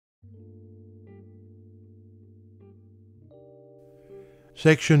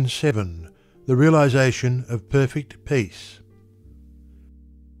Section 7. The Realization of Perfect Peace.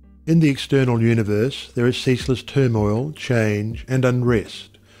 In the external universe there is ceaseless turmoil, change, and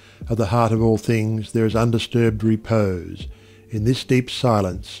unrest. At the heart of all things there is undisturbed repose. In this deep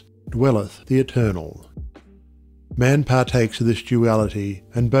silence dwelleth the Eternal. Man partakes of this duality,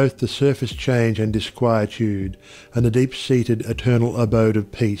 and both the surface change and disquietude, and the deep-seated eternal abode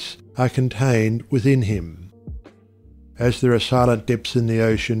of peace are contained within him. As there are silent depths in the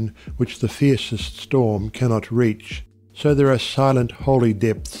ocean which the fiercest storm cannot reach, so there are silent holy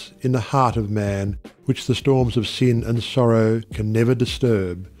depths in the heart of man which the storms of sin and sorrow can never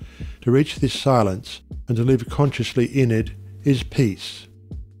disturb. To reach this silence and to live consciously in it is peace.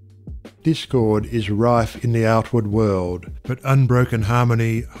 Discord is rife in the outward world, but unbroken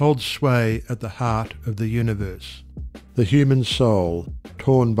harmony holds sway at the heart of the universe. The human soul,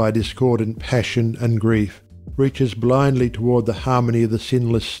 torn by discordant passion and grief, reaches blindly toward the harmony of the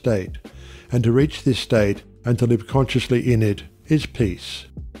sinless state, and to reach this state and to live consciously in it is peace.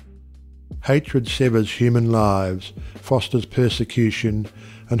 Hatred severs human lives, fosters persecution,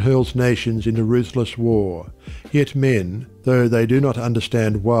 and hurls nations into ruthless war, yet men, though they do not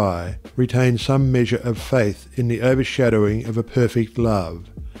understand why, retain some measure of faith in the overshadowing of a perfect love,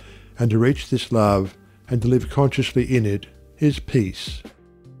 and to reach this love and to live consciously in it is peace.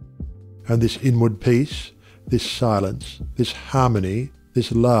 And this inward peace, this silence, this harmony,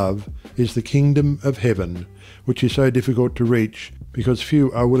 this love is the kingdom of heaven, which is so difficult to reach because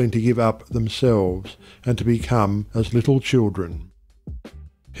few are willing to give up themselves and to become as little children.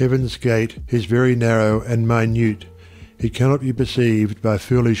 Heaven's gate is very narrow and minute. It cannot be perceived by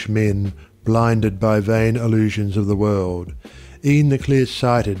foolish men blinded by vain illusions of the world. E'en the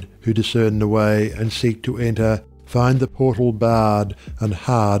clear-sighted who discern the way and seek to enter find the portal barred and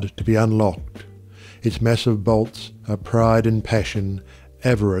hard to be unlocked. Its massive bolts are pride and passion,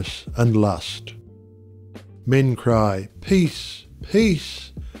 avarice and lust. Men cry, "Peace,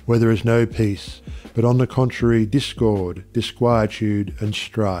 peace," where there is no peace, but on the contrary discord, disquietude and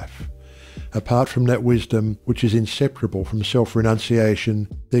strife. Apart from that wisdom which is inseparable from self-renunciation,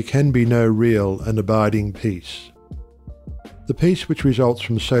 there can be no real and abiding peace. The peace which results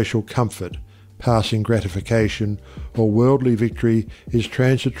from social comfort, passing gratification, or worldly victory is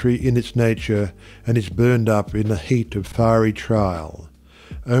transitory in its nature and is burned up in the heat of fiery trial.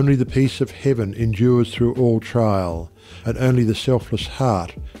 Only the peace of heaven endures through all trial, and only the selfless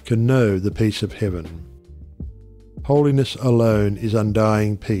heart can know the peace of heaven. Holiness alone is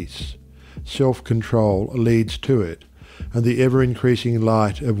undying peace. Self-control leads to it, and the ever-increasing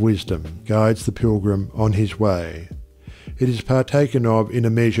light of wisdom guides the pilgrim on his way. It is partaken of in a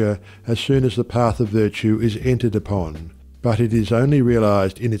measure as soon as the path of virtue is entered upon, but it is only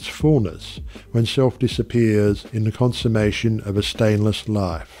realized in its fullness when self disappears in the consummation of a stainless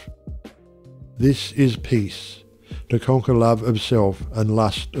life. This is peace, to conquer love of self and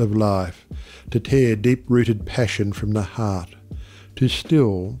lust of life, to tear deep-rooted passion from the heart, to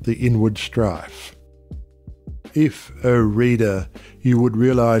still the inward strife. If, O reader, you would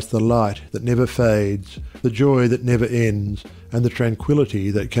realize the light that never fades, the joy that never ends, and the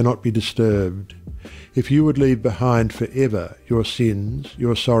tranquillity that cannot be disturbed, if you would leave behind forever your sins,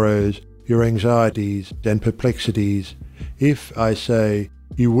 your sorrows, your anxieties and perplexities, if, I say,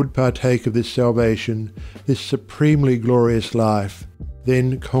 you would partake of this salvation, this supremely glorious life,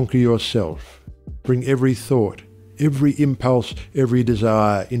 then conquer yourself. Bring every thought, every impulse, every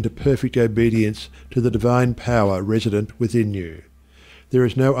desire into perfect obedience to the divine power resident within you. There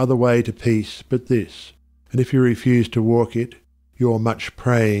is no other way to peace but this, and if you refuse to walk it, your much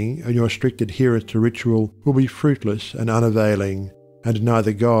praying and your strict adherence to ritual will be fruitless and unavailing, and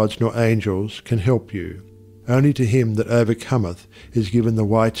neither gods nor angels can help you. Only to him that overcometh is given the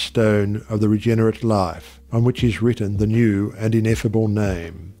white stone of the regenerate life, on which is written the new and ineffable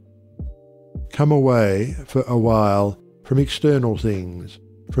name. Come away, for a while, from external things,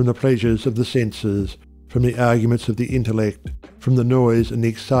 from the pleasures of the senses, from the arguments of the intellect, from the noise and the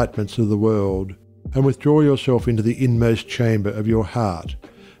excitements of the world, and withdraw yourself into the inmost chamber of your heart,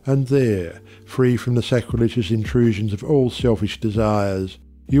 and there, free from the sacrilegious intrusions of all selfish desires,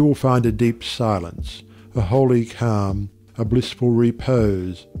 you will find a deep silence, a holy calm, a blissful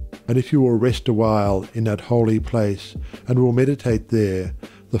repose, and if you will rest a while in that holy place, and will meditate there,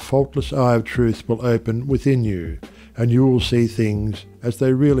 the faultless eye of truth will open within you, and you will see things as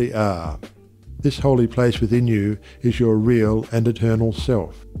they really are. This holy place within you is your real and eternal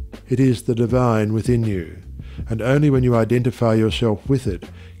self. It is the divine within you, and only when you identify yourself with it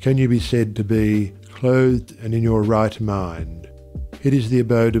can you be said to be clothed and in your right mind. It is the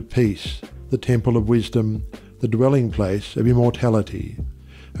abode of peace, the temple of wisdom, the dwelling place of immortality.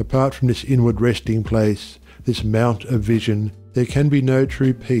 Apart from this inward resting place, this mount of vision, there can be no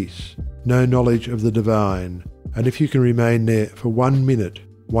true peace, no knowledge of the divine, and if you can remain there for 1 minute,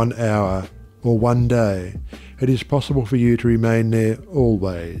 1 hour, or 1 day, it is possible for you to remain there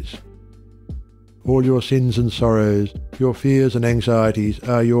always. All your sins and sorrows, your fears and anxieties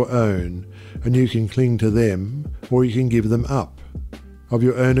are your own, and you can cling to them, or you can give them up. Of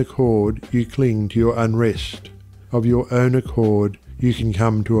your own accord you cling to your unrest. Of your own accord you can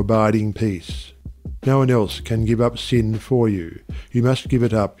come to abiding peace. No one else can give up sin for you. You must give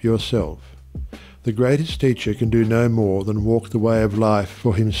it up yourself. The greatest teacher can do no more than walk the way of life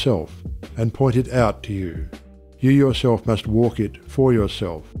for himself and point it out to you. You yourself must walk it for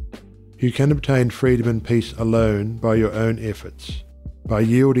yourself. You can obtain freedom and peace alone by your own efforts, by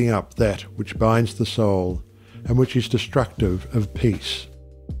yielding up that which binds the soul and which is destructive of peace.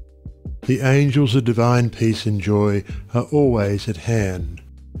 The angels of divine peace and joy are always at hand,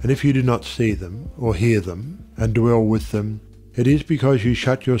 and if you do not see them or hear them and dwell with them, it is because you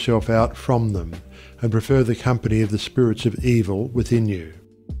shut yourself out from them and prefer the company of the spirits of evil within you.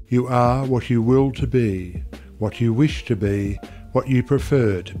 You are what you will to be, what you wish to be, what you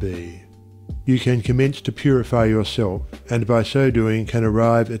prefer to be. You can commence to purify yourself, and by so doing can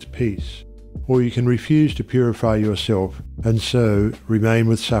arrive at peace, or you can refuse to purify yourself and so remain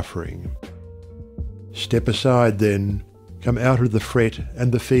with suffering. Step aside then, come out of the fret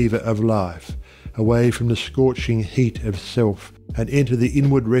and the fever of life, away from the scorching heat of self, and enter the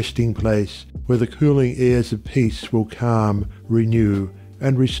inward resting place where the cooling airs of peace will calm, renew,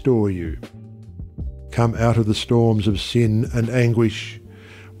 and restore you. Come out of the storms of sin and anguish.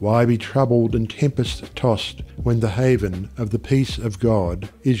 Why be troubled and tempest-tossed when the haven of the peace of God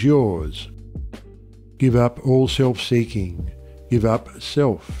is yours? Give up all self-seeking, give up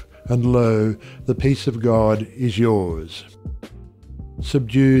self, and lo, the peace of God is yours.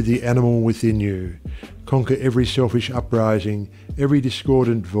 Subdue the animal within you, conquer every selfish uprising, every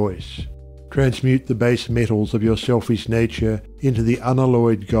discordant voice. Transmute the base metals of your selfish nature into the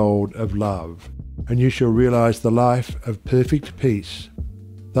unalloyed gold of love, and you shall realize the life of perfect peace.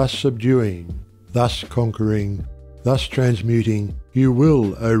 Thus subduing, thus conquering, thus transmuting, you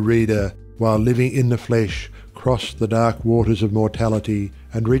will, O reader, while living in the flesh, cross the dark waters of mortality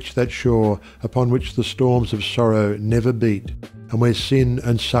and reach that shore upon which the storms of sorrow never beat, and where sin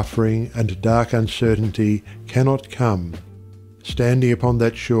and suffering and dark uncertainty cannot come. Standing upon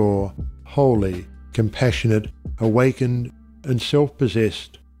that shore, holy, compassionate, awakened, and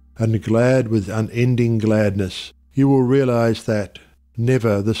self-possessed, and glad with unending gladness, you will realize that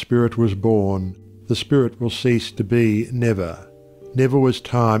never the Spirit was born, the Spirit will cease to be never. Never was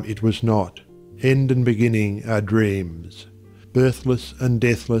time it was not. End and beginning are dreams. Birthless and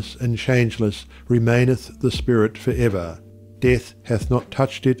deathless and changeless remaineth the Spirit for ever. Death hath not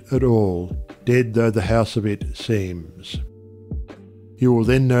touched it at all, dead though the house of it seems. You will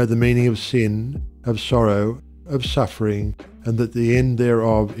then know the meaning of sin, of sorrow, of suffering, and that the end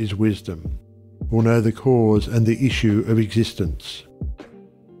thereof is wisdom. Will know the cause and the issue of existence.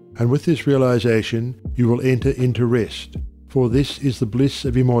 And with this realization you will enter into rest, for this is the bliss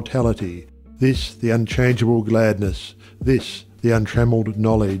of immortality, this the unchangeable gladness, this the untrammelled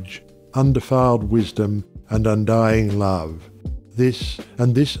knowledge, undefiled wisdom, and undying love. This,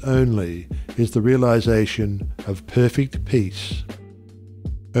 and this only, is the realization of perfect peace.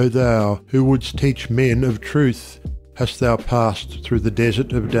 O thou who wouldst teach men of truth, hast thou passed through the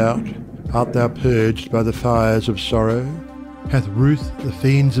desert of doubt? Art thou purged by the fires of sorrow? Hath ruth the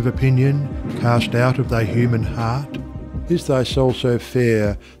fiends of opinion cast out of thy human heart? Is thy soul so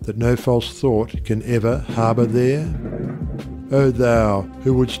fair that no false thought can ever harbour there? O thou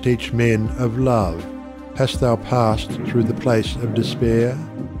who wouldst teach men of love, hast thou passed through the place of despair?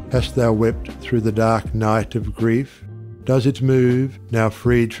 Hast thou wept through the dark night of grief? Does it move, now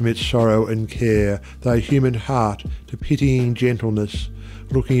freed from its sorrow and care, thy human heart to pitying gentleness,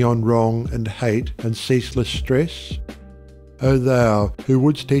 looking on wrong and hate and ceaseless stress? O thou who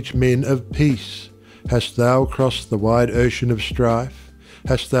wouldst teach men of peace, hast thou crossed the wide ocean of strife?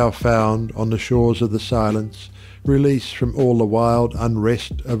 Hast thou found, on the shores of the silence, release from all the wild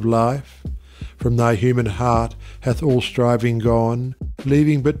unrest of life? From thy human heart hath all striving gone,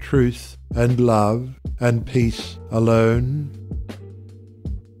 leaving but truth and love and peace alone?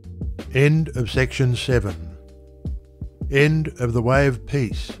 End of section 7. End of The Way of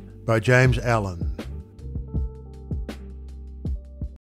Peace by James Allen.